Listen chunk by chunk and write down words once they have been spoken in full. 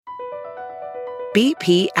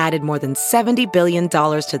BP added more than $70 billion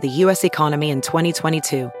to the U.S. economy in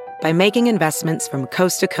 2022 by making investments from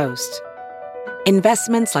coast to coast.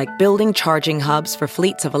 Investments like building charging hubs for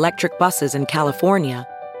fleets of electric buses in California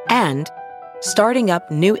and starting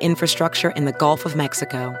up new infrastructure in the Gulf of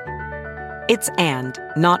Mexico. It's and,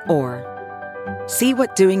 not or. See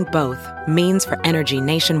what doing both means for energy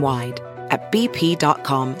nationwide at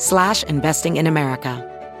bp.com/investing in America.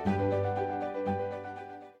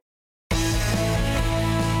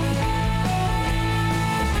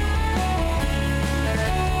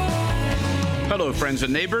 Hello, friends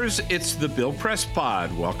and neighbors. It's the Bill Press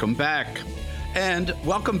Pod. Welcome back. And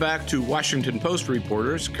welcome back to Washington Post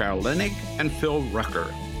reporters Carol Leonnig and Phil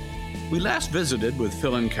Rucker. We last visited with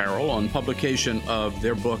Phil and Carol on publication of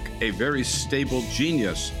their book, A Very Stable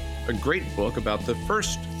Genius, a great book about the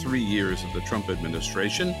first 3 years of the Trump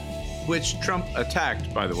administration, which Trump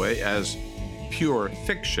attacked, by the way, as pure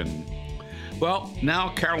fiction. Well, now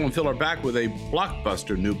Carol and Phil are back with a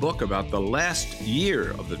blockbuster new book about the last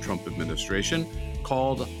year of the Trump administration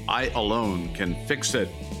called I Alone Can Fix It.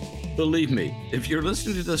 Believe me, if you're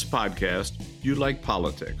listening to this podcast, you like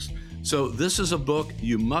politics. So this is a book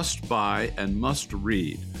you must buy and must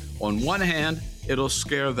read. On one hand, it'll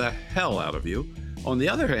scare the hell out of you. On the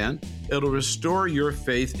other hand, it'll restore your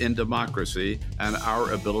faith in democracy and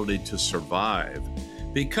our ability to survive.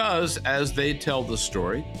 Because, as they tell the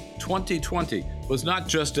story, 2020 was not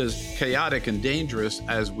just as chaotic and dangerous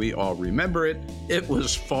as we all remember it, it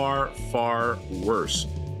was far, far worse.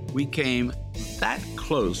 We came that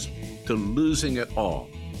close to losing it all.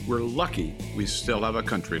 We're lucky we still have a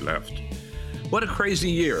country left. What a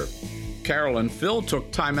crazy year. Carol and Phil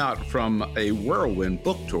took time out from a whirlwind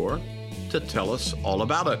book tour to tell us all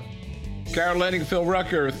about it. Carol Leonnig, Phil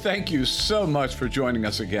Rucker, thank you so much for joining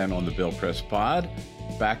us again on the Bill Press Pod.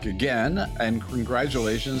 Back again, and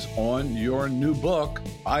congratulations on your new book,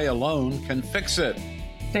 I Alone Can Fix It.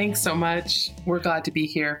 Thanks so much. We're glad to be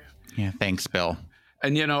here. Yeah, thanks, Bill.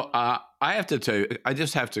 And, I have to tell you, I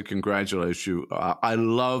just have to congratulate you. I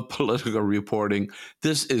love political reporting.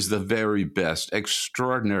 This is the very best,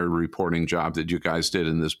 extraordinary reporting job that you guys did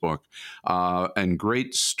in this book, and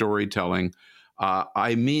great storytelling.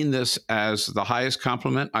 I mean this as the highest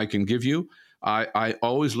compliment I can give you. I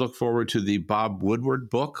always look forward to the Bob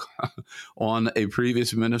Woodward book on a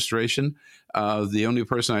previous administration. The only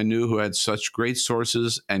person I knew who had such great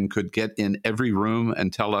sources and could get in every room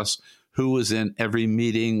and tell us who was in every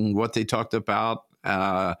meeting, what they talked about.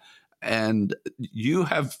 And you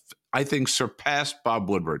have, I think, surpassed Bob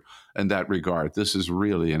Woodward in that regard. This is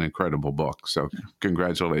really an incredible book. So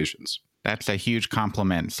congratulations. That's a huge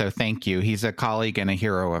compliment. So thank you. He's a colleague and a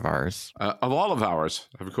hero of ours. Of all of ours,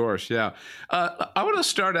 of course. Yeah. I want to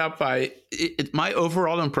start out by my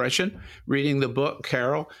overall impression reading the book,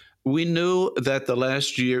 Carol. We knew that the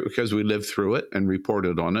last year, because we lived through it and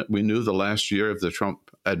reported on it, we knew the last year of the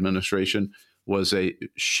Trump administration was a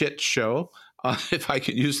shit show, if I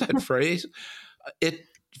could use that phrase.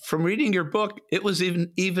 From reading your book, it was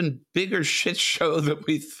even bigger shit show than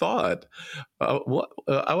we thought. I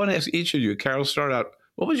want to ask each of you, Carol, start out.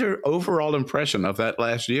 What was your overall impression of that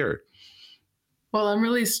last year? Well, I'm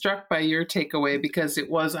really struck by your takeaway because it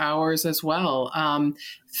was ours as well.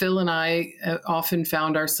 Phil and I often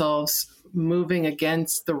found ourselves moving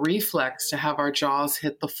against the reflex to have our jaws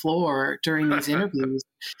hit the floor during these interviews.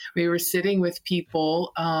 We were sitting with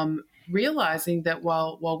people, realizing that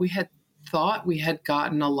while we had thought we had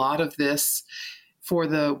gotten a lot of this for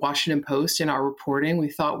the Washington Post in our reporting, we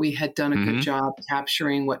thought we had done a good job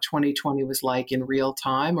capturing what 2020 was like in real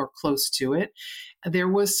time or close to it. There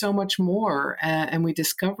was so much more, and we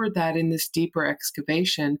discovered that in this deeper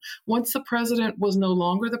excavation. Once the president was no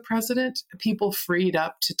longer the president, people freed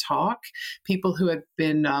up to talk, people who had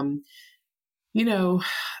been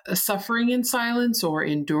suffering in silence or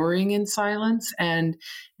enduring in silence, and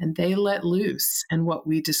they let loose. And what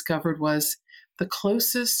we discovered was the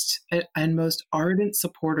closest and most ardent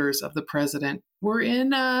supporters of the president were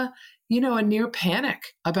in a near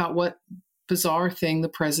panic about what bizarre thing the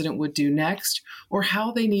president would do next, or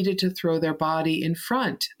how they needed to throw their body in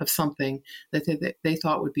front of something that they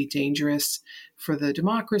thought would be dangerous for the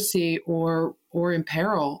democracy or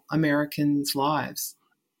imperil Americans' lives.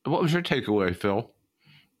 What was your takeaway, Phil?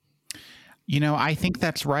 I think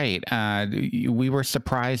that's right. We were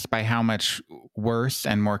surprised by how much worse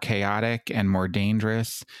and more chaotic and more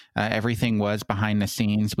dangerous everything was behind the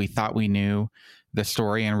scenes. We thought we knew the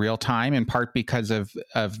story in real time, in part because of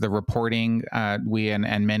the reporting we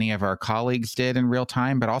and many of our colleagues did in real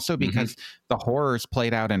time, but also because the horrors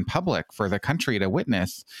played out in public for the country to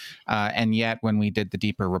witness. And yet, when we did the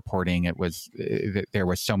deeper reporting, there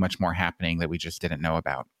was so much more happening that we just didn't know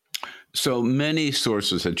about. So many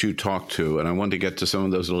sources that you talked to, and I want to get to some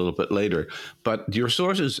of those a little bit later, but your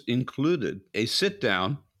sources included a sit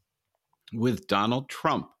down with Donald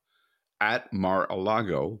Trump at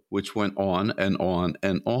Mar-a-Lago, which went on and on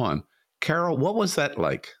and on. Carol, what was that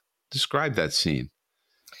like? Describe that scene.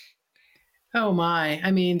 Oh my.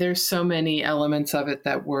 I mean, there's so many elements of it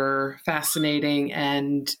that were fascinating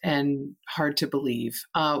and hard to believe.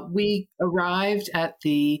 We arrived at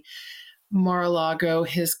the Mar-a-Lago,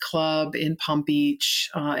 his club in Palm Beach,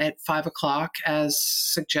 at 5:00, as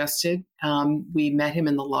suggested. We met him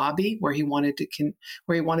in the lobby where he wanted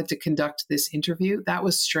to conduct this interview. That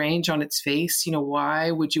was strange on its face.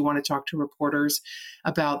 Why would you want to talk to reporters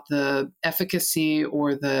about the efficacy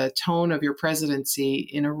or the tone of your presidency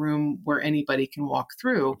in a room where anybody can walk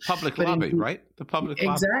through? Public lobby, right? The public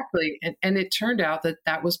lobby. Exactly. And it turned out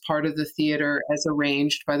that was part of the theater as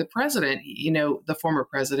arranged by the president, the former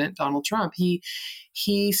president, Donald Trump.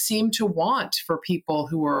 He seemed to want for people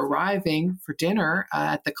who were arriving for dinner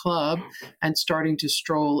at the club and starting to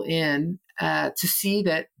stroll in to see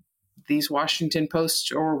that these Washington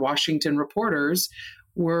Post or Washington reporters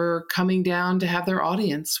were coming down to have their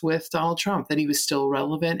audience with Donald Trump, that he was still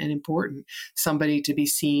relevant and important, somebody to be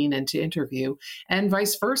seen and to interview, and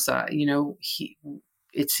vice versa.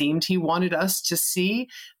 It seemed he wanted us to see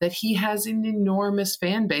that he has an enormous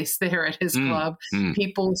fan base there at his club.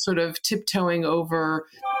 People sort of tiptoeing over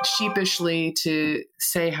sheepishly to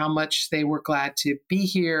say how much they were glad to be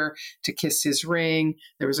here, to kiss his ring.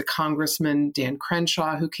 There was a Congressman, Dan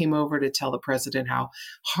Crenshaw, who came over to tell the president how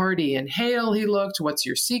hearty and hale he looked. What's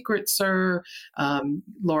your secret, sir?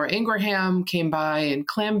 Laura Ingraham came by in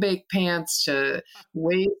clam-baked pants to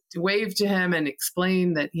wave to him and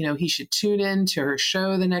explain that, he should tune in to her show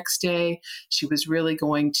the next day. She was really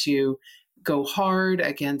going to go hard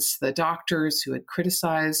against the doctors who had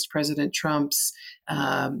criticized President Trump's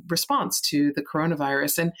response to the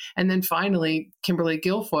coronavirus. And then finally, Kimberly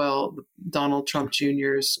Guilfoyle, Donald Trump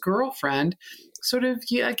Jr.'s girlfriend, sort of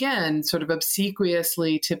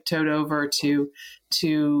obsequiously tiptoed over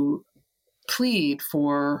to plead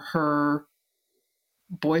for her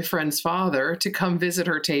boyfriend's father to come visit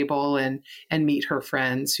her table and meet her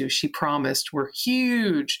friends, who she promised were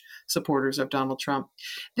huge supporters of Donald Trump.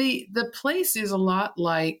 The place is a lot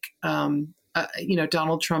like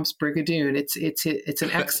Donald Trump's Brigadoon. It's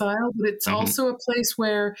an exile, but it's also a place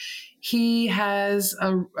where he has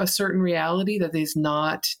a certain reality that is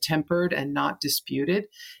not tempered and not disputed.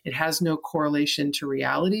 It has no correlation to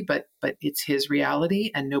reality, but it's his reality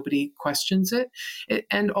and nobody questions it.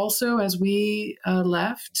 And also, as we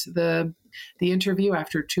left the interview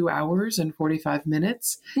after 2 hours and 45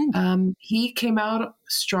 minutes, he came out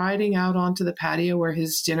striding out onto the patio where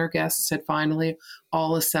his dinner guests had finally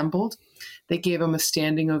all assembled. They gave him a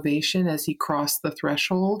standing ovation as he crossed the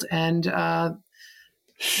threshold, and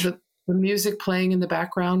the music playing in the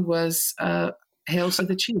background was Hail to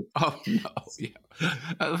the Chief. Oh, no.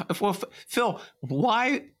 Yeah. Well, Phil,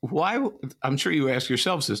 why, I'm sure you ask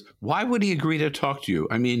yourselves this, why would he agree to talk to you?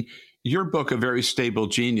 I mean, your book, A Very Stable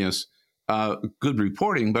Genius, good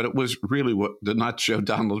reporting, but it was really what did not show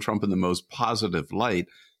Donald Trump in the most positive light.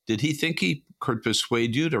 Did he think he could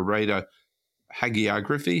persuade you to write a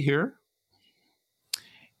hagiography here?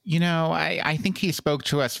 I think he spoke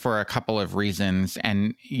to us for a couple of reasons.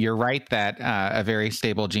 And you're right that A Very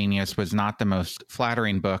Stable Genius was not the most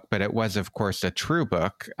flattering book, but it was, of course, a true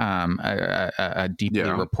book, a deeply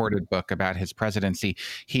reported book about his presidency.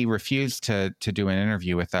 He refused to do an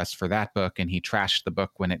interview with us for that book, and he trashed the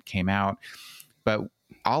book when it came out. But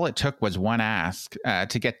all it took was one ask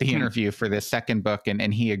to get the interview for this second book,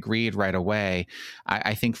 and he agreed right away.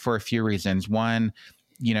 I think for a few reasons. One,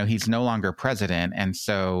 he's no longer president, and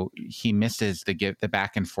so he misses the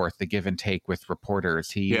back and forth, the give and take with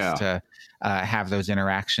reporters. He used to have those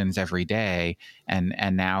interactions every day, and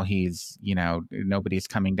now he's, nobody's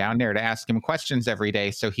coming down there to ask him questions every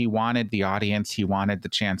day. So he wanted the audience, he wanted the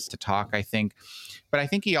chance to talk, I think. But I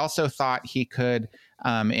think he also thought he could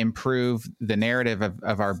improve the narrative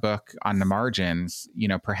of our book on the margins,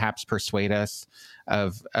 perhaps persuade us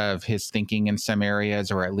of his thinking in some areas,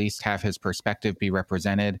 or at least have his perspective be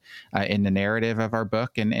represented in the narrative of our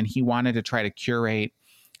book. And he wanted to try to curate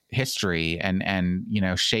history and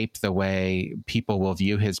shape the way people will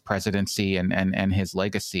view his presidency and his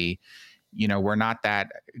legacy we're not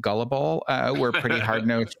that gullible. We're pretty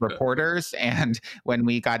hard-nosed reporters. And when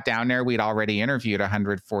we got down there, we'd already interviewed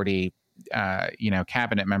 140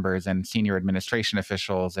 cabinet members and senior administration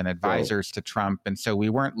officials and advisors to Trump. And so we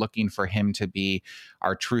weren't looking for him to be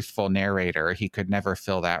our truthful narrator. He could never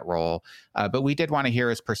fill that role. But we did want to hear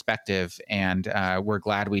his perspective, and we're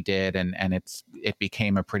glad we did. And it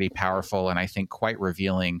became a pretty powerful and I think quite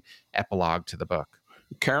revealing epilogue to the book.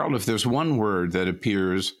 Carol, if there's one word that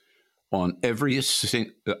appears on every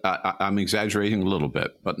I'm exaggerating a little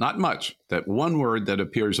bit, but not much, that one word that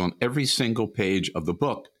appears on every single page of the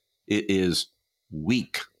book, it is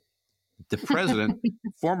weak. The president,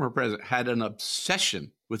 former president, had an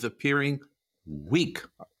obsession with appearing weak.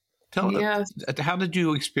 Yes. How did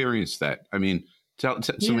you experience that? I mean, tell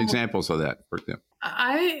some examples of that, for example.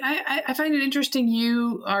 I find it interesting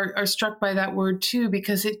you are struck by that word too,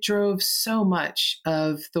 because it drove so much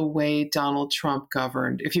of the way Donald Trump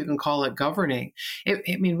governed, if you can call it governing.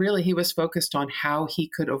 Really, he was focused on how he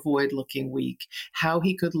could avoid looking weak, how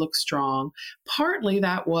he could look strong. Partly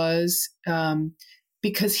that was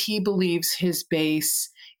because he believes his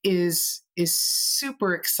base is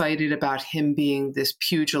super excited about him being this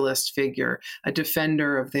pugilist figure, a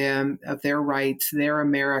defender of them, of their rights, their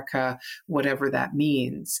America, whatever that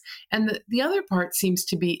means. And the other part seems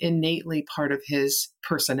to be innately part of his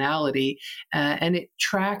personality, and it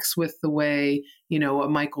tracks with the way, a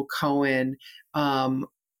Michael Cohen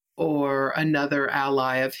or another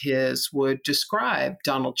ally of his would describe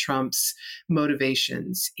Donald Trump's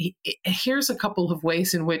motivations. Here's a couple of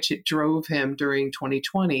ways in which it drove him during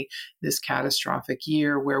 2020, this catastrophic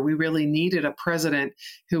year where we really needed a president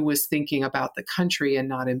who was thinking about the country and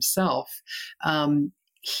not himself.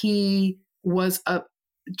 He was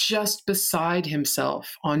just beside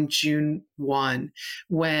himself on June 1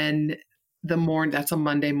 when that's a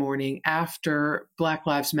Monday morning, after Black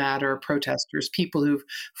Lives Matter protesters, people who've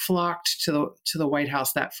flocked to the White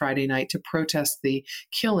House that Friday night to protest the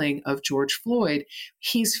killing of George Floyd.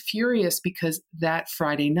 He's furious because that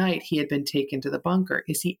Friday night he had been taken to the bunker.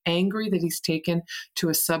 Is he angry that he's taken to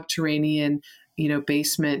a subterranean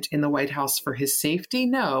basement in the White House for his safety?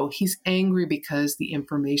 No, he's angry because the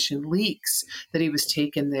information leaks that he was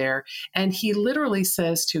taken there. And he literally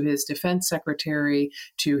says to his defense secretary,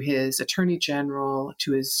 to his attorney general,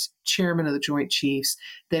 to his chairman of the Joint Chiefs,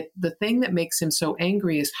 that the thing that makes him so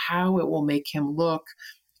angry is how it will make him look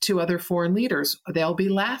to other foreign leaders. They'll be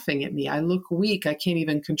laughing at me. I look weak. I can't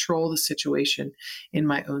even control the situation in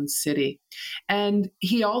my own city. And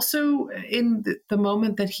he also, in the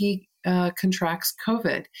moment that he contracts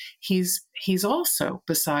COVID, he's also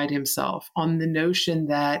beside himself on the notion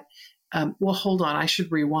that, hold on, I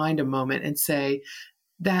should rewind a moment and say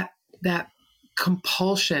that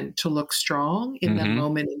compulsion to look strong in that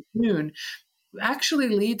moment in June actually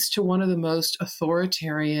leads to one of the most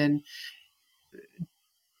authoritarian,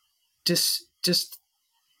 just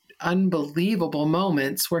unbelievable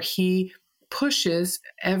moments where he pushes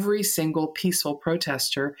every single peaceful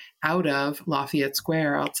protester out of Lafayette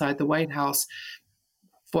Square outside the White House.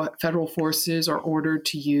 Federal forces are ordered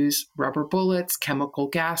to use rubber bullets, chemical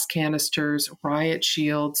gas canisters, riot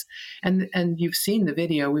shields. And you've seen the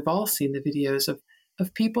video. We've all seen the videos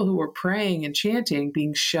of people who were praying and chanting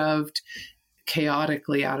being shoved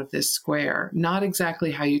chaotically out of this square. Not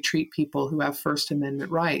exactly how you treat people who have First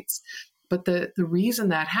Amendment rights. But the reason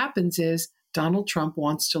that happens is Donald Trump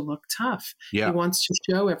wants to look tough. Yeah. He wants to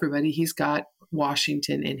show everybody he's got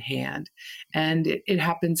Washington in hand. And it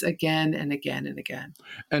happens again and again and again.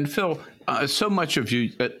 And Phil, so much of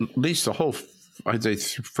you, at least the whole, I'd say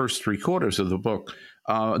first three quarters of the book,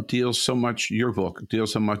 your book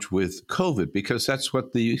deals so much with COVID, because that's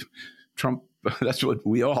what that's what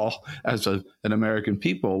we all, as an American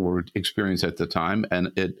people, were experiencing at the time,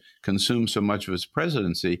 and it consumed so much of his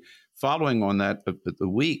presidency. Following on that, the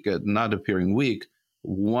week, not appearing weak,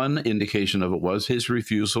 one indication of it was his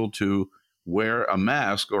refusal to wear a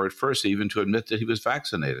mask, or at first even to admit that he was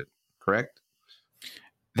vaccinated, correct?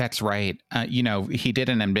 That's right. He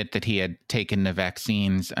didn't admit that he had taken the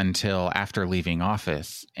vaccines until after leaving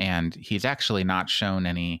office, and he's actually not shown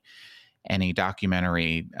any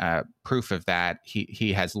documentary proof of that.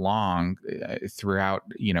 He has long, throughout,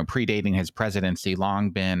 predating his presidency, long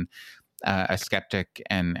been a skeptic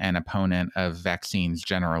and an opponent of vaccines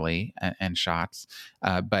generally and shots.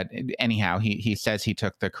 But anyhow, he says he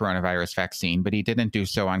took the coronavirus vaccine, but he didn't do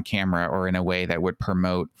so on camera or in a way that would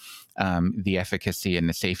promote the efficacy and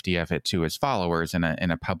the safety of it to his followers in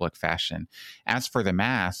a public fashion. As for the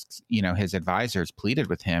masks, his advisors pleaded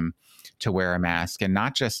with him to wear a mask, and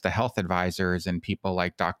not just the health advisors and people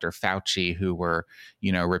like Dr. Fauci, who were,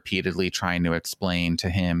 repeatedly trying to explain to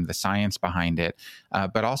him the science behind it,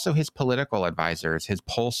 but also his political advisors. His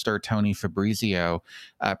pollster, Tony Fabrizio,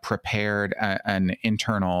 prepared an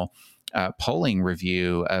internal polling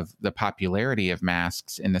review of the popularity of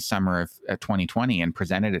masks in the summer of 2020 and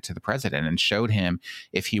presented it to the president and showed him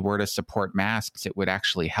if he were to support masks, it would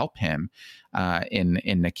actually help him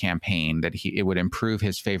in the campaign, that it would improve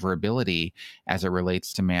his favorability as it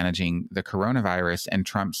relates to managing the coronavirus. And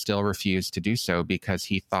Trump still refused to do so because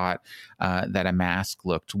he thought that a mask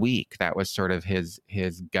looked weak. That was sort of his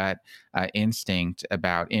gut instinct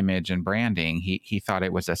about image and branding. He thought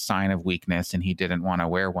it was a sign of weakness and he didn't want to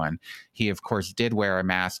wear one. He, of course, did wear a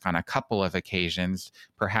mask on a couple of occasions,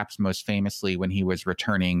 perhaps most famously when he was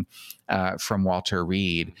returning from Walter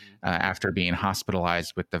Reed after being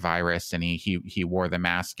hospitalized with the virus, and he wore the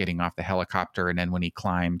mask getting off the helicopter, and then when he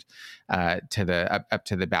climbed up to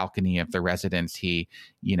the balcony of the residence, he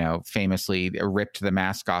famously ripped the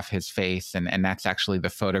mask off his face, and that's actually the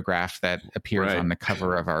photograph that appears on the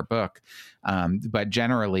cover of our book. But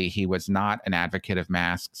generally, he was not an advocate of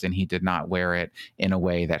masks, and he did not wear it in a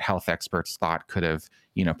way that health experts thought could have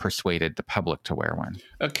persuaded the public to wear one.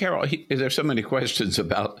 Carol, there's so many questions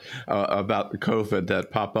about COVID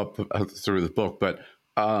that pop up through the book, but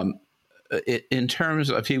in terms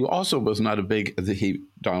of, he also was not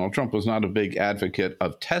Donald Trump was not a big advocate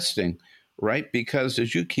of testing, right? Because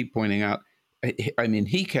as you keep pointing out,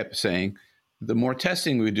 he kept saying, the more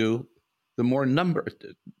testing we do, the more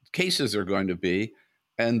cases are going to be,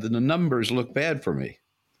 and the numbers look bad for me.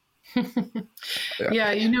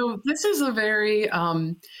 Yeah, this is a very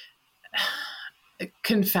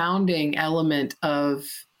confounding element of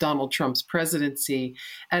Donald Trump's presidency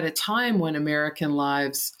at a time when American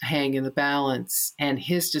lives hang in the balance and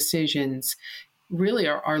his decisions really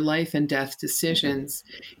are life and death decisions.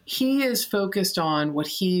 He is focused on what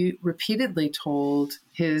he repeatedly told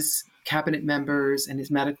his cabinet members and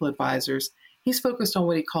his medical advisors. He's focused on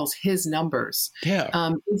what he calls his numbers.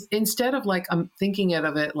 Yeah. Instead of thinking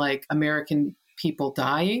of it like American people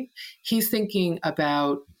dying, he's thinking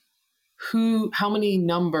about how many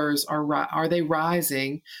numbers are they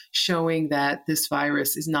rising, showing that this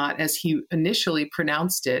virus is not, as he initially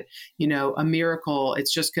pronounced it, a miracle.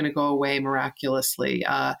 It's just going to go away miraculously.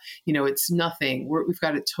 It's nothing. We've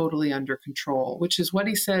got it totally under control, which is what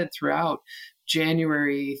he said throughout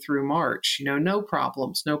January through March. No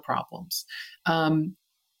problems, no problems.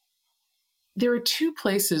 There are two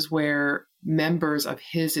places where members of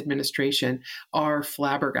his administration are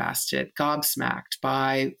flabbergasted, gobsmacked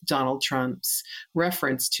by Donald Trump's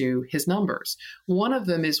reference to his numbers. One of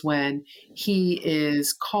them is when he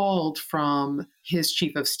is called from his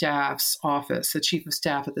chief of staff's office. The chief of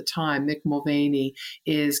staff at the time, Mick Mulvaney,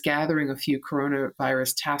 is gathering a few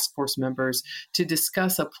coronavirus task force members to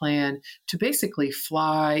discuss a plan to basically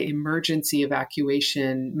fly emergency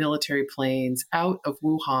evacuation military planes out of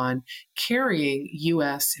Wuhan, carrying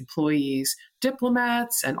U.S. employees,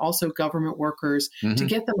 diplomats, and also government workers to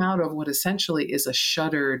get them out of what essentially is a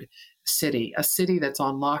shuttered city, a city that's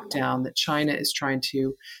on lockdown that China is trying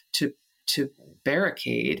to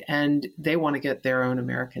barricade, and they want to get their own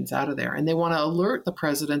Americans out of there. And they want to alert the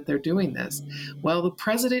president they're doing this. Well, the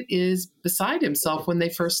president is beside himself when they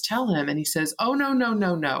first tell him, and he says, oh,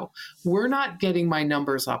 no. We're not getting my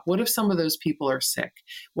numbers up. What if some of those people are sick?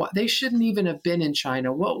 They shouldn't even have been in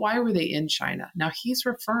China. Why were they in China? Now, he's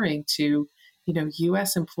referring to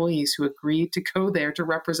U.S. employees who agreed to go there to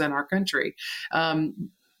represent our country.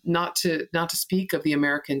 Not to speak of the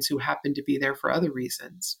Americans who happen to be there for other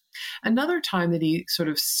reasons. Another time that he sort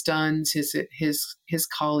of stuns his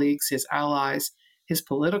colleagues, his allies, his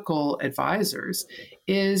political advisors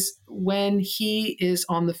is when he is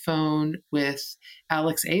on the phone with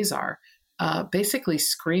Alex Azar, basically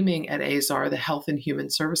screaming at Azar, the Health and Human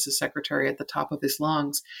Services Secretary, at the top of his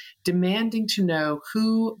lungs, demanding to know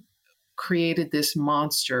who created this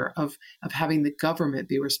monster of having the government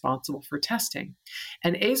be responsible for testing.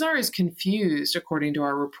 And Azar is confused, according to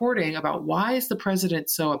our reporting, about why is the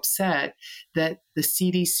president so upset that the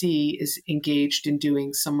CDC is engaged in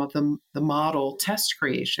doing some of the model test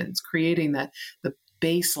creations, creating the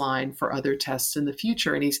baseline for other tests in the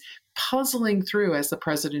future. And he's puzzling through, as the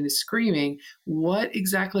president is screaming, what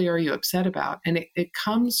exactly are you upset about? And it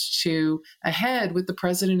comes to a head with the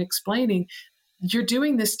president explaining, you're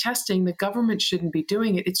doing this testing, the government shouldn't be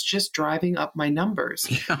doing it. It's just driving up my numbers.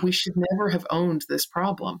 Yeah. We should never have owned this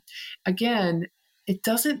problem. Again, it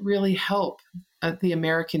doesn't really help the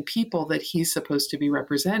American people that he's supposed to be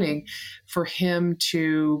representing, for him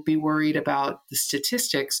to be worried about the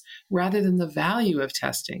statistics rather than the value of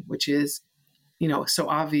testing, which is, so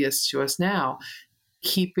obvious to us now,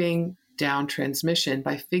 keeping down transmission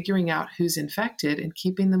by figuring out who's infected and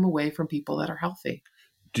keeping them away from people that are healthy.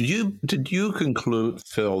 Did you conclude,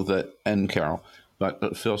 Phil, and Carol,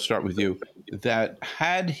 but Phil, start with you, that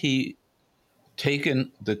had he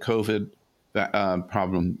taken the COVID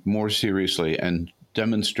problem more seriously and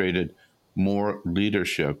demonstrated more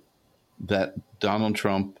leadership, that Donald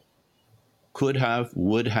Trump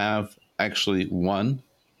would have actually won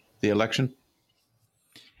the election?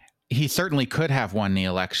 He certainly could have won the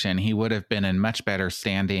election. He would have been in much better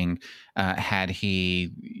standing had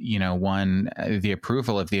he, won the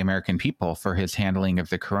approval of the American people for his handling of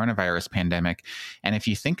the coronavirus pandemic. And if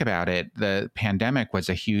you think about it, the pandemic was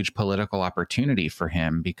a huge political opportunity for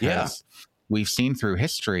him because we've seen through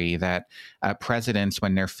history that presidents,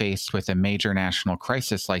 when they're faced with a major national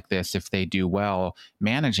crisis like this, if they do well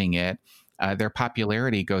managing it, their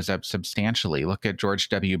popularity goes up substantially. Look at George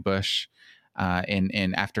W. Bush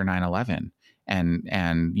in after 9/11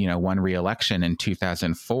 and won re-election in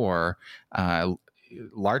 2004,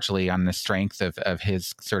 largely on the strength of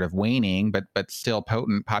his sort of waning but still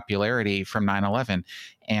potent popularity from 9/11.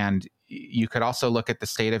 And you could also look at the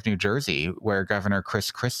state of New Jersey, where Governor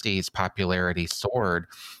Chris Christie's popularity soared,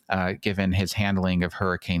 given his handling of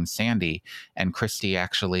Hurricane Sandy. And Christie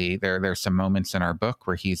actually, there's some moments in our book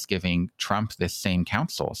where he's giving Trump this same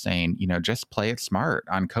counsel, saying, just play it smart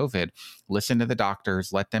on COVID. Listen to the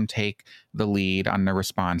doctors, let them take the lead on the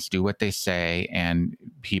response, do what they say, and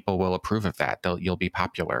people will approve of that. You'll be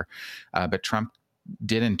popular. But Trump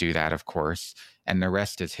didn't do that, of course, and the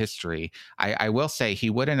rest is history. I will say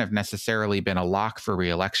he wouldn't have necessarily been a lock for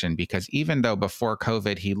re-election, because even though before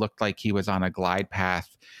COVID he looked like he was on a glide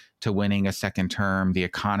path to winning a second term, the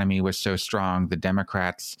economy was so strong, the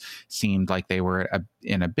Democrats seemed like they were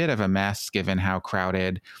in a bit of a mess given how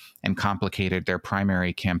crowded and complicated their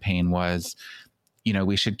primary campaign was.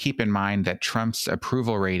 We should keep in mind that Trump's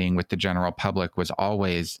approval rating with the general public was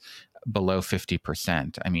always below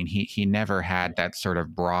 50%. I mean, he never had that sort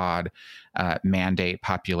of broad mandate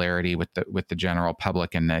popularity with the general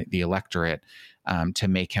public and the electorate to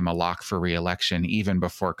make him a lock for re-election even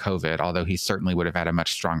before COVID, although he certainly would have had a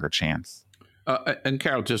much stronger chance. And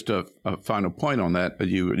Carol, just a final point on that.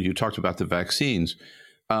 You talked about the vaccines.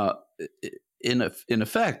 In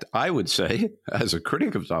effect, I would say, as a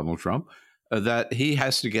critic of Donald Trump, that he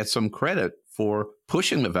has to get some credit for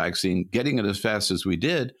pushing the vaccine, getting it as fast as we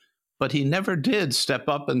did. But he never did step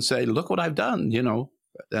up and say, "Look what I've done,"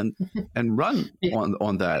 and run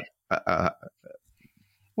on that.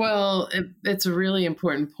 Well, it's a really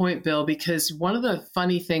important point, Bill, because one of the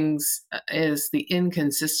funny things is the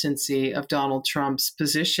inconsistency of Donald Trump's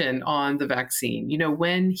position on the vaccine.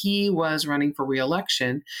 When he was running for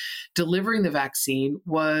re-election, delivering the vaccine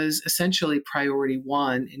was essentially priority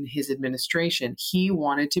one in his administration. He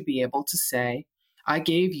wanted to be able to say, I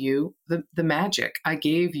gave you the magic. I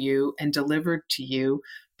gave you and delivered to you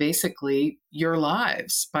basically your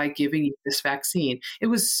lives by giving you this vaccine. It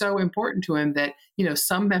was so important to him that,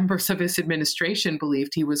 some members of his administration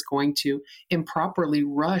believed he was going to improperly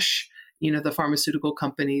rush, the pharmaceutical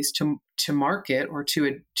companies to market or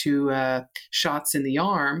to shots in the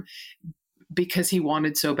arm, because he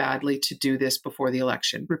wanted so badly to do this before the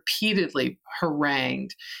election, repeatedly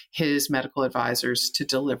harangued his medical advisors to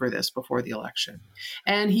deliver this before the election.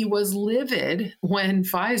 And he was livid when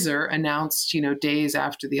Pfizer announced, days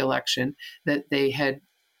after the election, that they had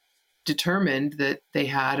determined that they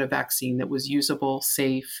had a vaccine that was usable,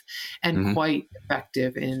 safe, and quite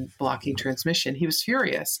effective in blocking transmission. He was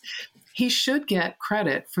furious. He should get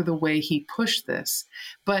credit for the way he pushed this,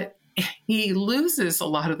 but he loses a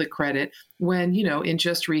lot of the credit when, in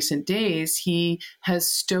just recent days, he has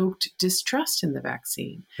stoked distrust in the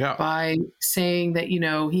vaccine by saying that,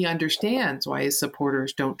 he understands why his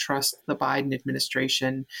supporters don't trust the Biden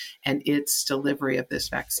administration and its delivery of this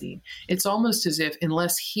vaccine. It's almost as if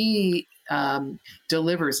unless he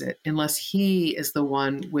delivers it, unless he is the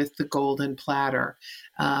one with the golden platter,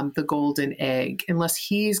 the golden egg, unless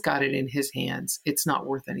he's got it in his hands, it's not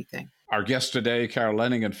worth anything. Our guests today, Carol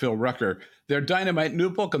Leonnig and Phil Rucker, their dynamite new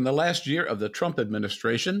book on the last year of the Trump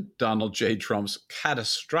administration, Donald J. Trump's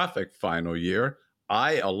catastrophic final year,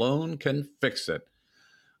 I Alone Can Fix It.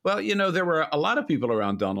 Well, there were a lot of people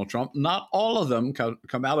around Donald Trump. Not all of them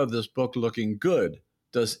come out of this book looking good.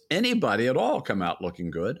 Does anybody at all come out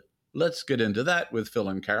looking good? Let's get into that with Phil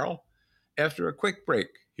and Carol after a quick break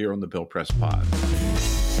here on the Bill Press Pod.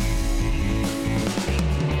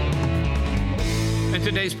 And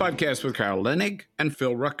today's podcast with Carol Leonnig and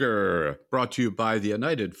Phil Rucker, brought to you by the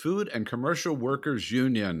United Food and Commercial Workers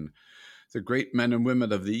Union, the great men and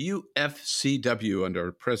women of the UFCW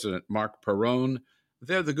under President Mark Perone.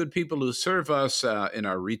 They're the good people who serve us in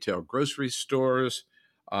our retail grocery stores,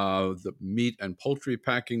 the meat and poultry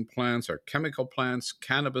packing plants, our chemical plants,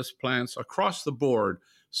 cannabis plants, across the board,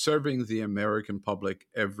 serving the American public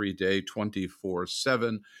every day,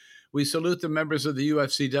 24/7. We salute the members of the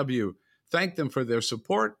UFCW, thank them for their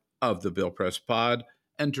support of the Bill Press Pod,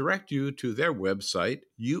 and direct you to their website,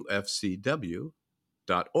 ufcw.org.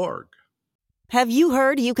 Have you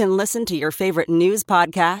heard you can listen to your favorite news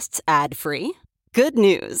podcasts ad-free? Good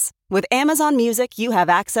news! With Amazon Music, you have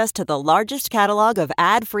access to the largest catalog of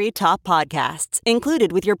ad-free top podcasts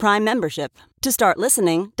included with your Prime membership. To start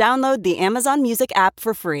listening, download the Amazon Music app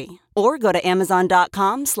for free or go to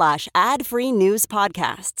amazon.com/ad-free news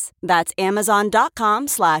podcasts. That's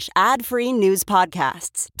amazon.com/ad-free news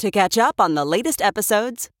podcasts to catch up on the latest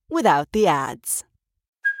episodes without the ads.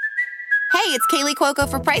 Hey, it's Kaylee Cuoco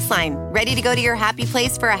for Priceline. Ready to go to your happy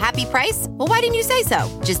place for a happy price? Well, why didn't you say so?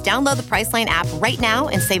 Just download the Priceline app right now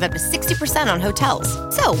and save up to 60% on hotels.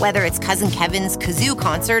 So whether it's Cousin Kevin's Kazoo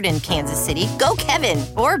Concert in Kansas City, go Kevin,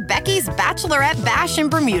 or Becky's Bachelorette Bash in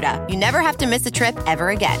Bermuda, you never have to miss a trip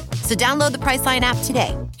ever again. So download the Priceline app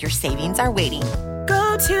today. Your savings are waiting.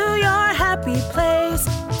 Go to your happy place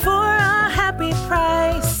for a happy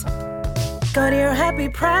price. Go to your happy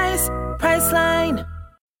price, Priceline.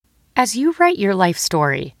 As you write your life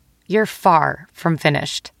story, you're far from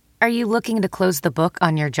finished. Are you looking to close the book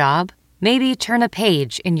on your job? Maybe turn a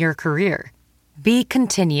page in your career? Be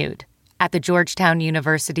continued at the Georgetown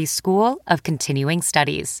University School of Continuing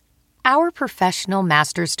Studies. Our professional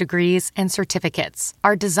master's degrees and certificates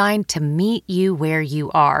are designed to meet you where you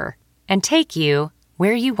are and take you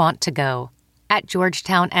where you want to go. At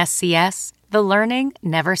Georgetown SCS, the learning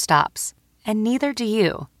never stops, and neither do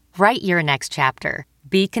you. Write your next chapter.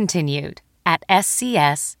 Be continued at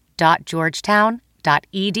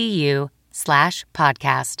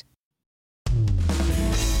scs.georgetown.edu/podcast.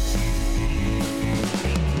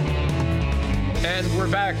 And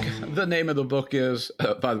we're back. The name of the book is,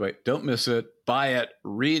 by the way, don't miss it, buy it,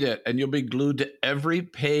 read it, and you'll be glued to every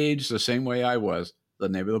page the same way I was. The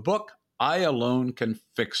name of the book, I Alone Can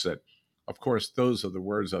Fix It. Of course, those are the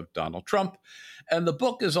words of Donald Trump. And the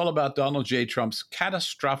book is all about Donald J. Trump's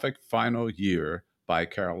catastrophic final year, by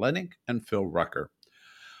Carol Leonnig and Phil Rucker.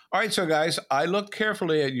 All right, so guys, I looked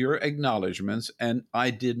carefully at your acknowledgments, and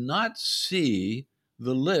I did not see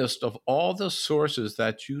the list of all the sources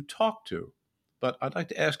that you talked to, but I'd like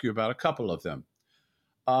to ask you about a couple of them.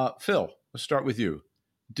 Phil, let's start with you.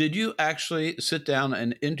 Did you actually sit down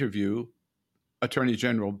and interview Attorney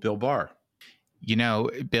General Bill Barr? You know,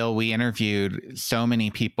 Bill, we interviewed so many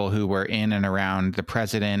people who were in and around the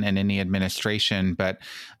president and in the administration, but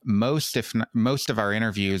most of our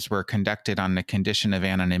interviews were conducted on the condition of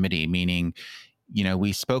anonymity, meaning, you know,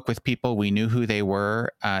 we spoke with people, we knew who they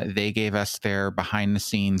were. They gave us their behind the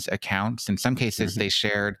scenes accounts. In some cases, they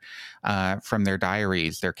shared from their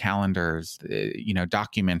diaries, their calendars,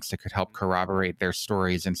 documents that could help corroborate their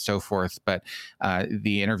stories and so forth. But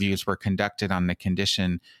the interviews were conducted on the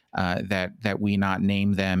condition that we not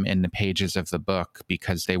name them in the pages of the book,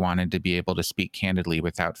 because they wanted to be able to speak candidly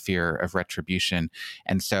without fear of retribution.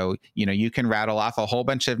 And so, you know, you can rattle off a whole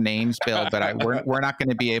bunch of names, Bill, but we're not going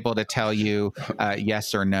to be able to tell you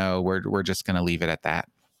yes or no. We're just going to leave it at that.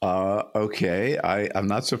 Okay. I'm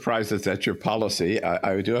not surprised that that's your policy.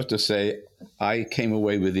 I do have to say, I came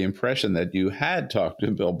away with the impression that you had talked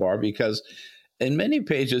to Bill Barr, because in many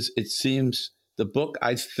pages, it seems the book,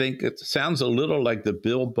 I think it sounds a little like the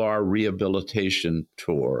Bill Barr rehabilitation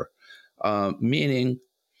tour, meaning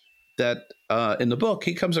that in the book,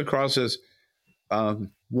 he comes across as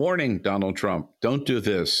warning Donald Trump, don't do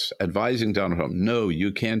this, advising Donald Trump, no,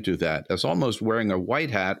 you can't do that, as almost wearing a white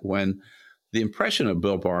hat, when the impression of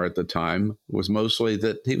Bill Barr at the time was mostly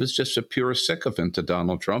that he was just a pure sycophant to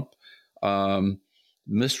Donald Trump,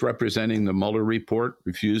 misrepresenting the Mueller report,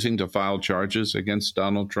 refusing to file charges against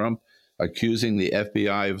Donald Trump, accusing the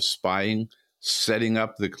FBI of spying, setting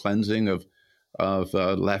up the cleansing of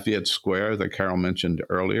Lafayette Square that Carol mentioned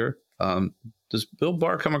earlier. Does Bill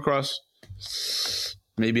Barr come across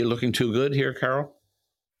maybe looking too good here, Carol?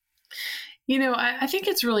 You know, I think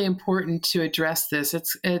it's really important to address this.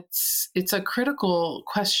 It's a critical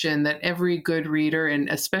question that every good reader, and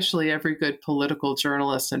especially every good political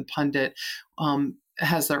journalist and pundit,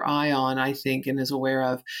 has their eye on, I think, and is aware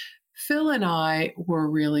of. Phil and I were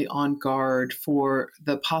really on guard for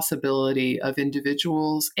the possibility of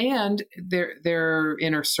individuals and their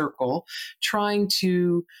inner circle trying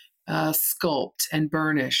to sculpt and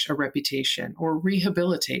burnish a reputation or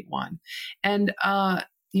rehabilitate one. And,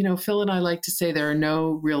 Phil and I like to say there are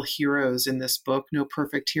no real heroes in this book, no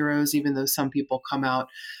perfect heroes, even though some people come out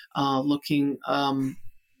looking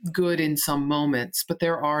good in some moments, but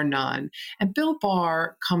there are none. And Bill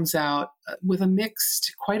Barr comes out with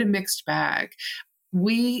quite a mixed bag.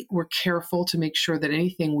 We were careful to make sure that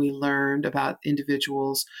anything we learned about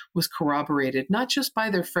individuals was corroborated, not just by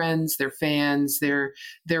their friends, their fans, their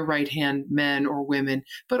right-hand men or women,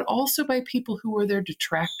 but also by people who were their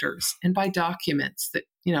detractors and by documents that,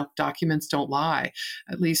 documents don't lie.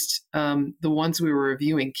 At least the ones we were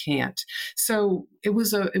reviewing can't. So it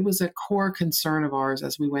was a core concern of ours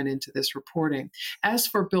as we went into this reporting. As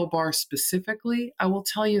for Bill Barr specifically, I will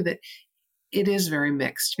tell you that it is very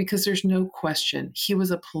mixed because there's no question he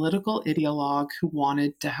was a political ideologue who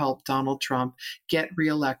wanted to help Donald Trump get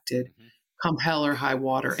reelected, come hell or high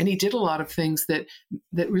water. And he did a lot of things that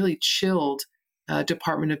really chilled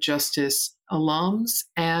Department of Justice alums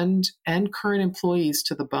and current employees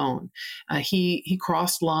to the bone. He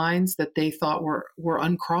crossed lines that they thought were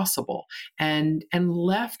uncrossable and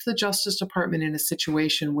left the Justice Department in a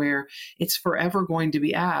situation where it's forever going to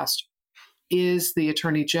be asked, is the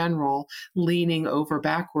Attorney General leaning over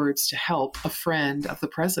backwards to help a friend of the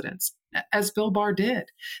president's, as Bill Barr did?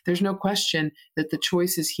 There's no question that the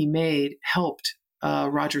choices he made helped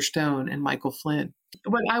Roger Stone and Michael Flynn.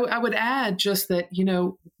 But I would add just that,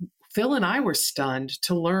 Phil and I were stunned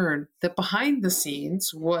to learn that behind the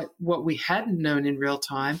scenes, what we hadn't known in real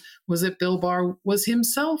time was that Bill Barr was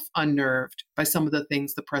himself unnerved by some of the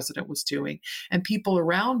things the president was doing. And people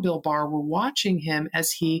around Bill Barr were watching him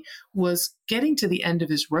as he was getting to the end of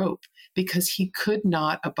his rope because he could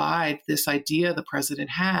not abide this idea the president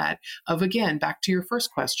had of, again, back to your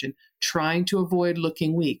first question, trying to avoid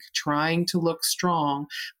looking weak, trying to look strong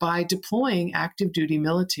by deploying active duty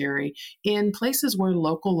military in places where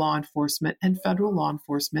local law enforcement and federal law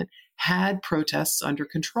enforcement had protests under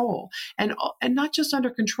control. And not just under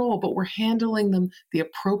control, but were handling them the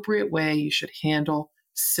appropriate way you should handle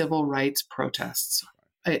civil rights protests.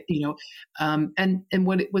 And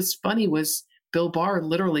what it was funny was Bill Barr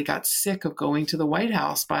literally got sick of going to the White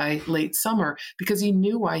House by late summer because he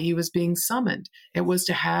knew why he was being summoned. It was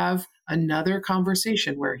to have another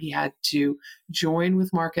conversation where he had to join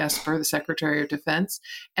with Mark Esper, the Secretary of Defense,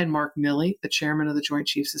 and Mark Milley, the chairman of the Joint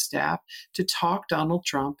Chiefs of Staff, to talk Donald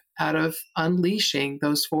Trump out of unleashing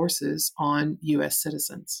those forces on U.S.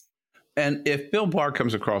 citizens. And if Bill Barr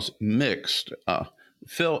comes across mixed,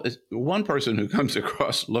 Phil is one person who comes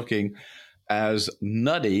across looking as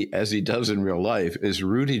nutty as he does in real life is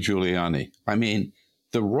Rudy Giuliani. I mean,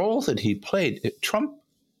 the role that he played, Trump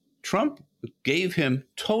gave him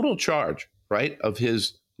total charge, right, of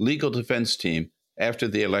his legal defense team after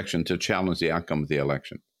the election to challenge the outcome of the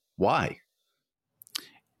election. Why?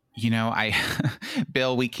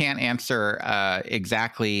 Bill, we can't answer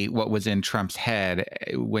exactly what was in Trump's head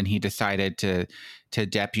when he decided to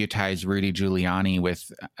deputize Rudy Giuliani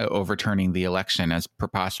with overturning the election, as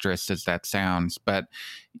preposterous as that sounds. But,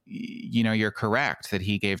 you're correct that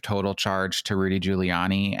he gave total charge to Rudy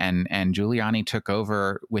Giuliani, and Giuliani took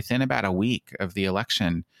over within about a week of the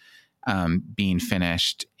election being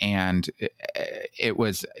finished, and it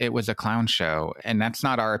was a clown show. And that's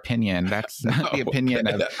not our opinion. That's the opinion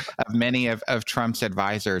of many of Trump's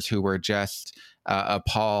advisors, who were just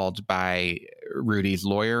appalled by Rudy's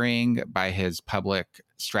lawyering, by his public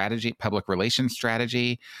relations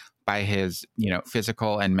strategy, by his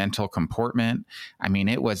physical and mental comportment. I mean,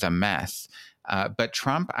 it was a mess. But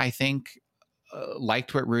Trump, I think,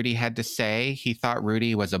 liked what Rudy had to say. He thought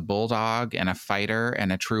Rudy was a bulldog and a fighter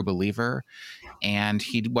and a true believer. And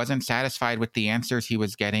he wasn't satisfied with the answers he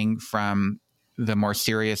was getting from the more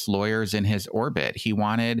serious lawyers in his orbit. He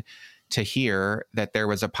wanted to hear that there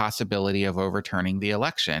was a possibility of overturning the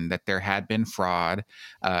election, that there had been fraud,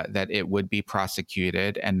 that it would be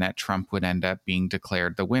prosecuted, and that Trump would end up being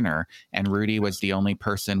declared the winner. And Rudy was the only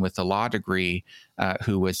person with a law degree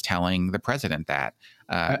who was telling the president that.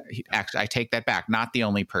 Actually, I take that back. Not the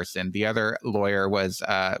only person. The other lawyer was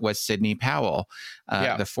Sidney Powell,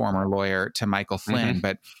 the former lawyer to Michael Flynn. Mm-hmm.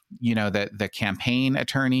 But the campaign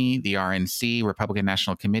attorney, the RNC, Republican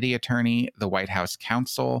National Committee attorney, the White House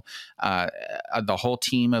counsel, the whole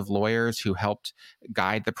team of lawyers who helped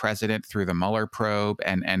guide the president through the Mueller probe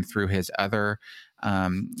and through his other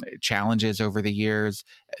challenges over the years,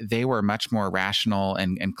 they were much more rational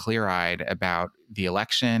and clear-eyed about the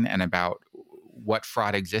election and about what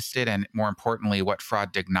fraud existed, and more importantly, what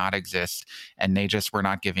fraud did not exist. And they just were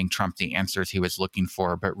not giving Trump the answers he was looking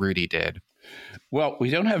for, but Rudy did. Well, we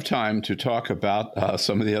don't have time to talk about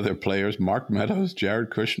some of the other players: Mark Meadows, Jared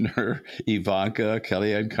Kushner, Ivanka,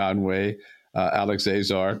 Kellyanne Conway, Alex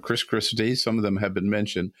Azar, Chris Christie. Some of them have been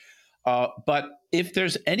mentioned. But if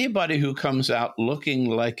there's anybody who comes out looking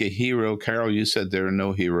like a hero, Carol, you said there are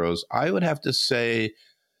no heroes. I would have to say,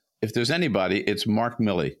 if there's anybody, it's Mark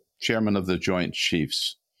Milley, chairman of the Joint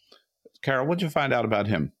Chiefs. Carol, what did you find out about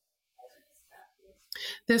him?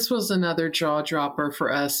 This was another jaw dropper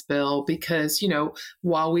for us, Bill, because,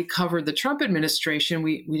 while we covered the Trump administration,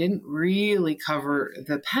 we didn't really cover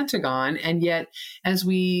the Pentagon. And yet, as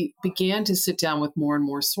we began to sit down with more and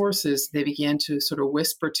more sources, they began to sort of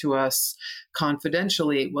whisper to us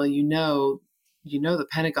confidentially, well, the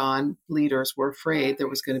Pentagon leaders were afraid there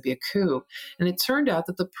was going to be a coup. And it turned out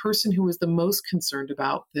that the person who was the most concerned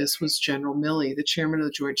about this was General Milley, the chairman of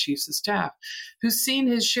the Joint Chiefs of Staff, who's seen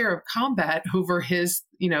his share of combat over his,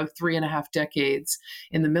 3.5 decades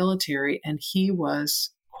in the military. And he was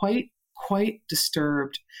quite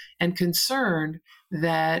disturbed and concerned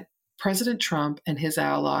that President Trump and his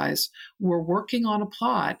allies were working on a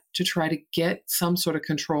plot to try to get some sort of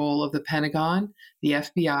control of the Pentagon, the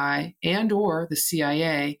FBI, and or the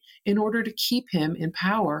CIA in order to keep him in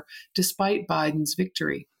power despite Biden's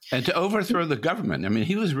victory. And to overthrow the government. I mean,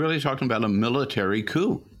 he was really talking about a military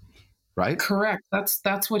coup, right? Correct.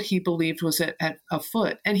 That's what he believed was at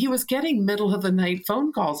afoot. And he was getting middle of the night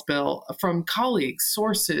phone calls, Bill, from colleagues,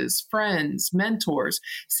 sources, friends, mentors,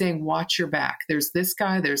 saying, watch your back. There's this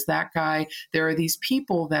guy, there's that guy. There are these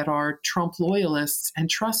people that are Trump loyalists. And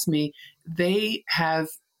trust me, they have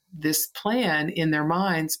this plan in their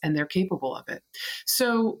minds and they're capable of it.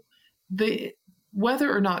 So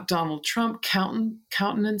whether or not Donald Trump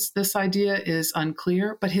countenanced this idea is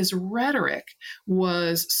unclear, but his rhetoric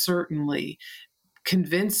was certainly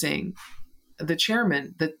convincing the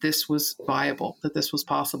chairman that this was viable, that this was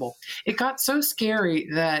possible. It got so scary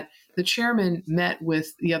that the chairman met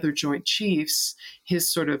with the other Joint Chiefs,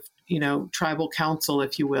 his sort of, tribal council,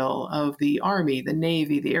 if you will, of the Army, the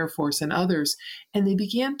Navy, the Air Force, and others, and they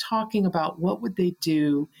began talking about what would they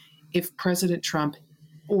do if President Trump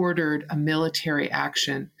ordered a military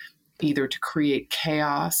action, either to create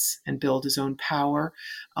chaos and build his own power,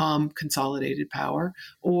 consolidated power,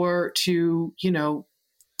 or to,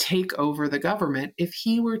 take over the government. If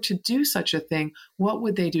he were to do such a thing, what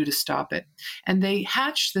would they do to stop it? And they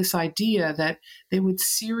hatched this idea that they would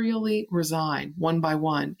serially resign one by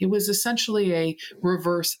one. It was essentially a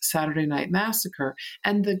reverse Saturday Night Massacre.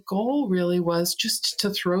 And the goal really was just to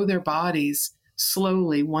throw their bodies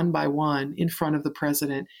slowly, one by one, in front of the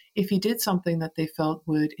president if he did something that they felt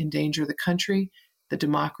would endanger the country, the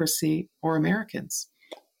democracy, or Americans.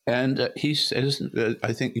 And he says,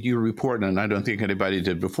 I think you report, and I don't think anybody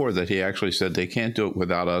did before, that he actually said they can't do it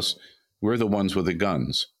without us. We're the ones with the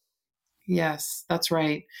guns. Yes, that's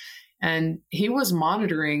right. And he was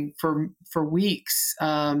monitoring for weeks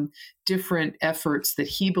different efforts that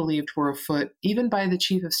he believed were afoot, even by the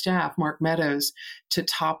chief of staff, Mark Meadows, to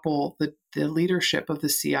topple the leadership of the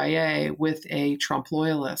CIA with a Trump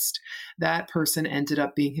loyalist. That person ended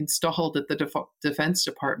up being installed at the Defense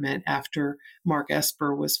Department after Mark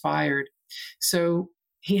Esper was fired. So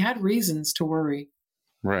he had reasons to worry.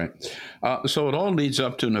 Right. So it all leads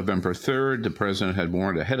up to November 3rd. The president had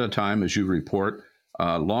warned ahead of time, as you report,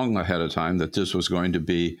 long ahead of time, that this was going to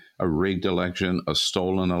be a rigged election, a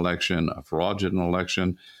stolen election, a fraudulent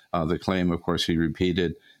election. The claim, of course, he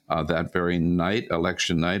repeated that very night,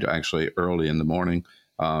 election night, actually early in the morning,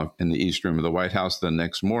 in the East Room of the White House the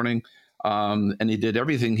next morning. And he did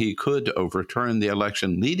everything he could to overturn the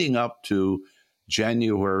election leading up to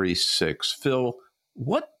January 6th. Phil,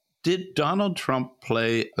 what did Donald Trump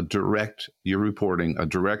play you're reporting, a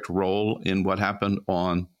direct role in what happened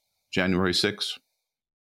on January 6th?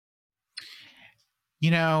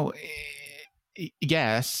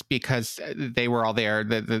 Yes, because they were all there.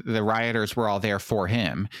 The rioters were all there for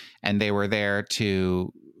him, and they were there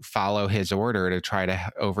to follow his order to try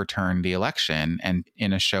to overturn the election, and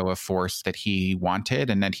in a show of force that he wanted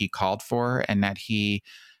and that he called for and that he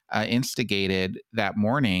instigated that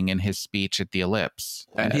morning in his speech at the Ellipse.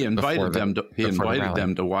 And he invited them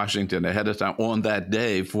to Washington ahead of time on that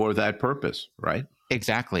day for that purpose, right?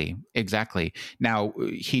 Exactly. Now,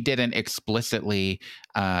 he didn't explicitly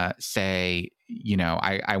say,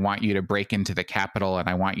 I want you to break into the Capitol and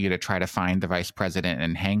I want you to try to find the vice president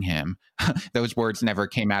and hang him. Those words never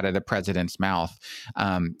came out of the president's mouth.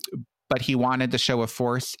 But he wanted the show of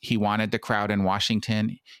force. He wanted the crowd in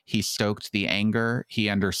Washington. He stoked the anger. He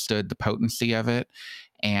understood the potency of it.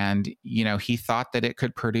 And, he thought that it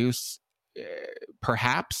could produce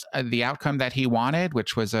perhaps the outcome that he wanted,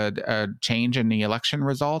 which was a change in the election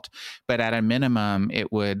result. But at a minimum,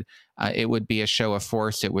 it would be a show of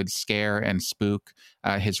force. It would scare and spook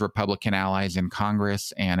his Republican allies in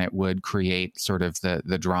Congress, and it would create sort of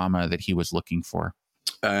the drama that he was looking for.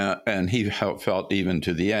 And he felt, even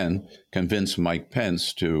to the end, convinced Mike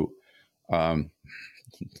Pence to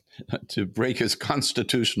break his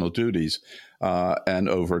constitutional duties and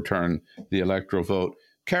overturn the electoral vote.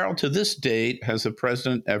 Carol, to this date, has the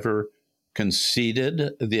president ever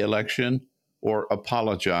conceded the election or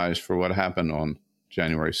apologized for what happened on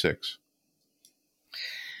January 6th?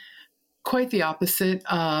 Quite the opposite.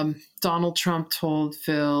 Donald Trump told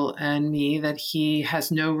Phil and me that he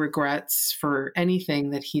has no regrets for anything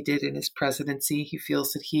that he did in his presidency. He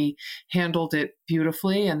feels that he handled it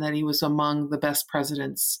beautifully and that he was among the best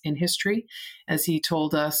presidents in history. As he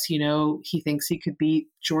told us, he thinks he could beat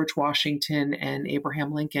George Washington and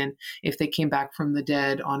Abraham Lincoln if they came back from the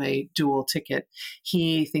dead on a dual ticket.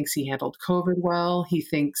 He thinks he handled COVID well. He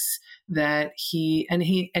thinks that he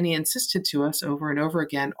insisted to us over and over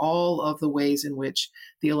again all of the ways in which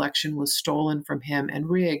the election was stolen from him and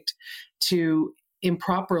rigged to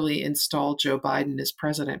improperly install Joe Biden as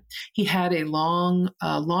president. He had a long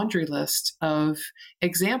laundry list of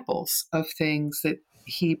examples of things that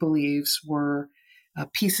he believes were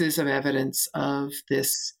pieces of evidence of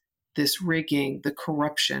this rigging, the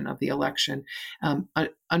corruption of the election.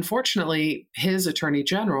 Unfortunately, his attorney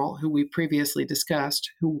general, who we previously discussed,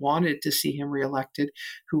 who wanted to see him reelected,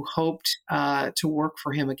 who hoped to work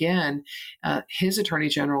for him again, his attorney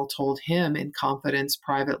general told him in confidence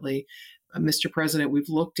privately, Mr. President, we've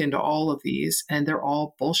looked into all of these and they're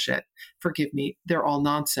all bullshit. Forgive me, they're all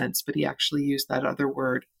nonsense, but he actually used that other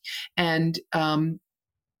word. And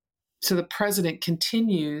so the president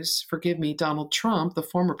continues, Donald Trump, the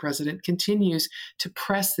former president, continues to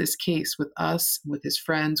press this case with us, with his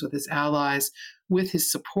friends, with his allies, with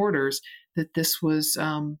his supporters, that this was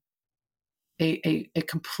a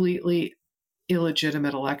completely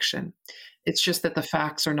illegitimate election. It's just that the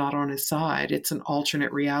facts are not on his side. It's an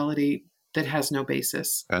alternate reality that has no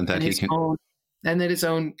basis. And that his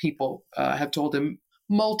own people have told him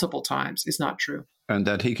multiple times is not true. And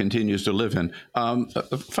that he continues to live in.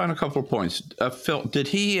 Final couple of points. Phil,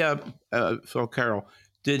 Phil Carroll,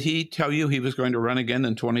 did he tell you he was going to run again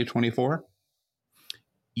in 2024?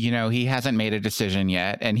 He hasn't made a decision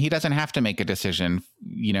yet, and he doesn't have to make a decision,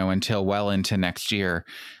 until well into next year.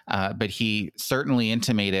 But he certainly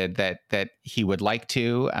intimated that he would like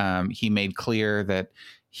to. He made clear that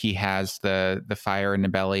he has the fire in the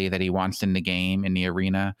belly, that he wants in the game, in the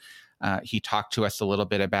arena. He talked to us a little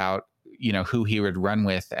bit about who he would run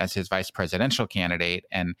with as his vice presidential candidate.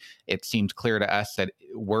 And it seemed clear to us that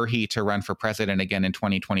were he to run for president again in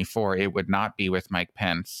 2024, it would not be with Mike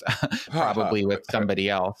Pence, probably with somebody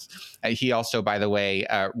else. He also, by the way,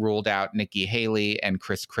 ruled out Nikki Haley and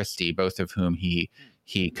Chris Christie, both of whom he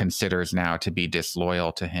considers now to be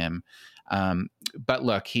disloyal to him. But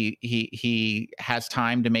look, he has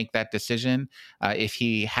time to make that decision. If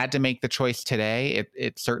he had to make the choice today,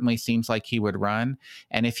 it certainly seems like he would run.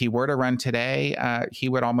 And if he were to run today, he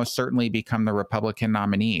would almost certainly become the Republican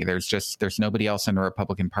nominee. There's nobody else in the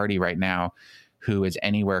Republican Party right now who is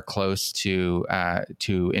anywhere close to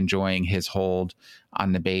enjoying his hold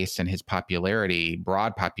on the base and his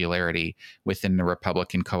broad popularity within the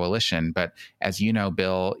Republican coalition. But as you know,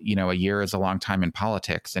 Bill, a year is a long time in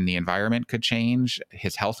politics, and the environment could change.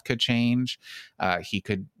 His health could change. He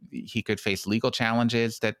could face legal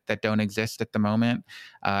challenges that don't exist at the moment.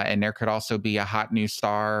 And there could also be a hot new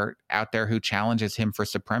star out there who challenges him for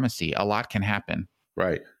supremacy. A lot can happen.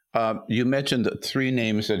 Right. You mentioned the three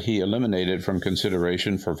names that he eliminated from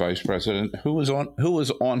consideration for vice president. Who was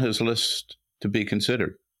on his list to be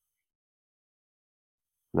considered?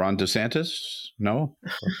 Ron DeSantis? No?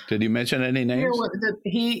 Did he mention any names?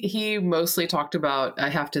 He mostly talked about, I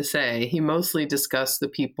have to say, he mostly discussed the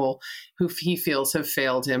people who he feels have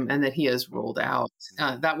failed him and that he has ruled out.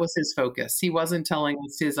 That was his focus. He wasn't telling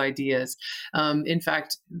us his ideas. In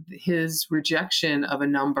fact, his rejection of a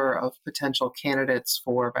number of potential candidates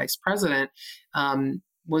for vice president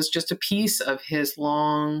was just a piece of his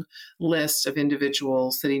long list of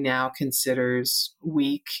individuals that he now considers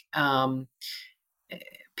weak.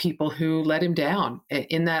 People who let him down.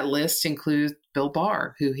 In that list includes Bill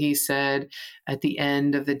Barr, who he said at the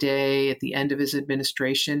end of the day, at the end of his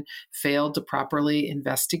administration, failed to properly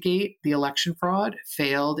investigate the election fraud,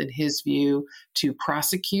 failed, in his view, to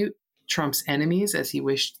prosecute Trump's enemies as he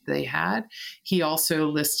wished they had. He also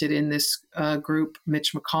listed in this group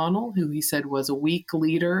Mitch McConnell, who he said was a weak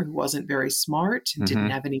leader, who wasn't very smart,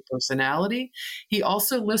 didn't have any personality. He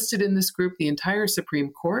also listed in this group the entire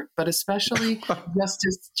Supreme Court, but especially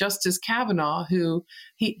Justice Kavanaugh, who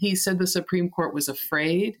he said the Supreme Court was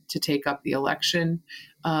afraid to take up the election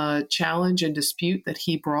challenge and dispute that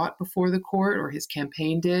he brought before the court, or his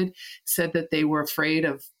campaign did, said that they were afraid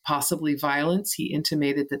of possibly violence. He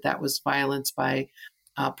intimated that that was violence by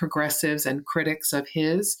progressives and critics of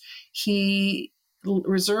his. He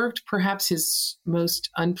reserved perhaps his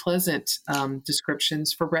most unpleasant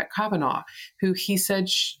descriptions for Brett Kavanaugh, who he said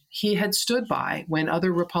he had stood by when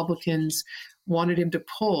other Republicans wanted him to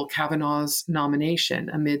pull Kavanaugh's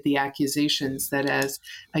nomination amid the accusations that as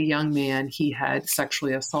a young man he had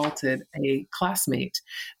sexually assaulted a classmate,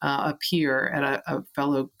 a peer at a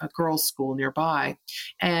girls' school nearby.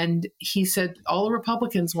 And he said all the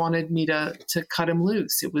Republicans wanted me to cut him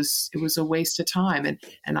loose. It was a waste of time,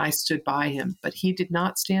 and I stood by him, but he did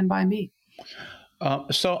not stand by me.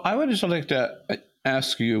 So I would just like to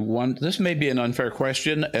ask you one. This may be an unfair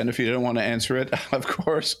question, and if you don't want to answer it, of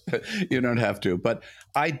course, you don't have to. But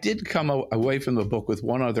I did come away from the book with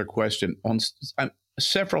one other question.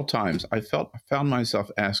 Several times, I found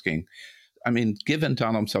myself asking. I mean, given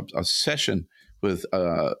Donald Trump's obsession with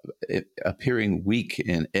appearing weak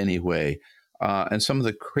in any way, and some of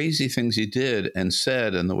the crazy things he did and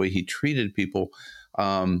said, and the way he treated people,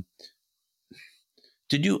 did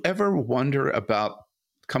you ever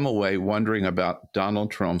come away wondering about Donald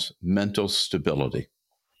Trump's mental stability?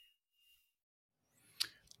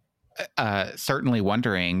 Certainly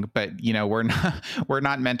wondering, but we're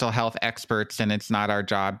not mental health experts, and it's not our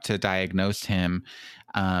job to diagnose him.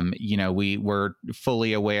 We're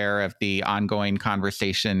fully aware of the ongoing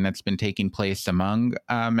conversation that's been taking place among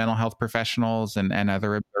mental health professionals and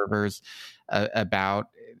other observers about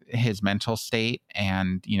his mental state.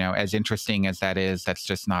 And as interesting as that is, that's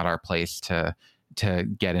just not our place to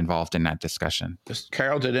get involved in that discussion.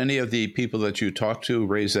 Carol, did any of the people that you talked to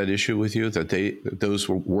raise that issue with you, that those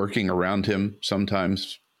were working around him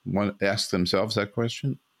sometimes ask themselves that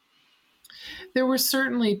question? There were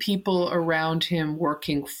certainly people around him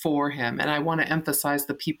working for him. And I want to emphasize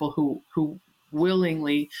the people who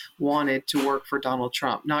willingly wanted to work for Donald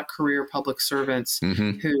Trump, not career public servants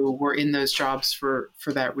who were in those jobs for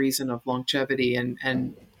that reason of longevity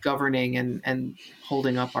and governing and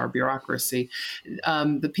holding up our bureaucracy.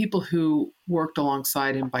 The people who worked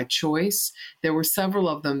alongside him by choice, there were several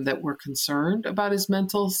of them that were concerned about his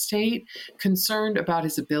mental state, concerned about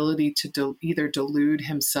his ability to either delude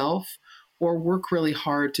himself or work really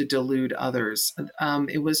hard to delude others.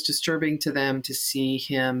 It was disturbing to them to see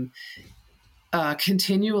him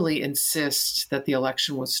continually insist that the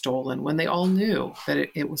election was stolen when they all knew that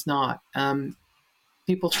it was not.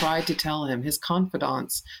 People tried to tell him, his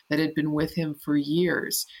confidants that had been with him for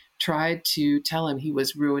years tried to tell him he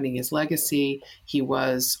was ruining his legacy, he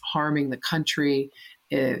was harming the country,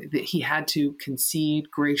 that he had to concede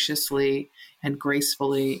graciously and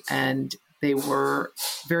gracefully, and they were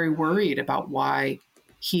very worried about why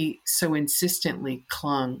he so insistently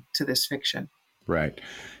clung to this fiction. Right.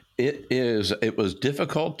 It was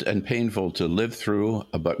difficult and painful to live through,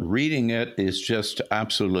 but reading it is just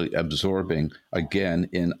absolutely absorbing. Again,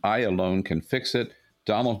 in I Alone Can Fix It,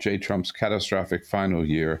 Donald J. Trump's Catastrophic Final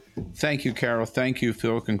Year. Thank you, Carol. Thank you,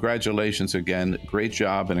 Phil. Congratulations again. Great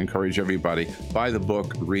job, and encourage everybody. Buy the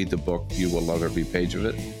book, read the book. You will love every page of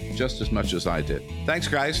it, just as much as I did. Thanks,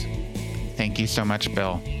 guys. Thank you so much,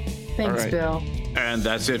 Bill. Thanks, Bill. And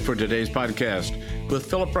that's it for today's podcast. With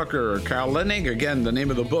Philip Rucker, Carol Leonnig. Again, the name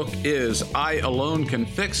of the book is I Alone Can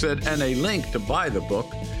Fix It, and a link to buy the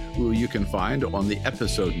book you can find on the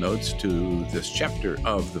episode notes to this chapter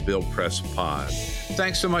of the Bill Press Pod.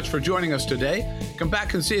 Thanks so much for joining us today. Come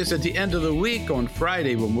back and see us at the end of the week on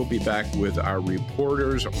Friday, when we'll be back with our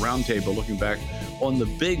Reporters Roundtable, looking back on the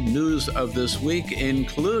big news of this week,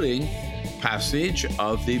 including passage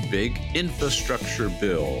of the big infrastructure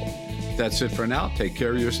bill. That's it for now. Take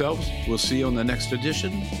care of yourselves. We'll see you on the next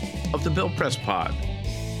edition of the Bill Press Pod.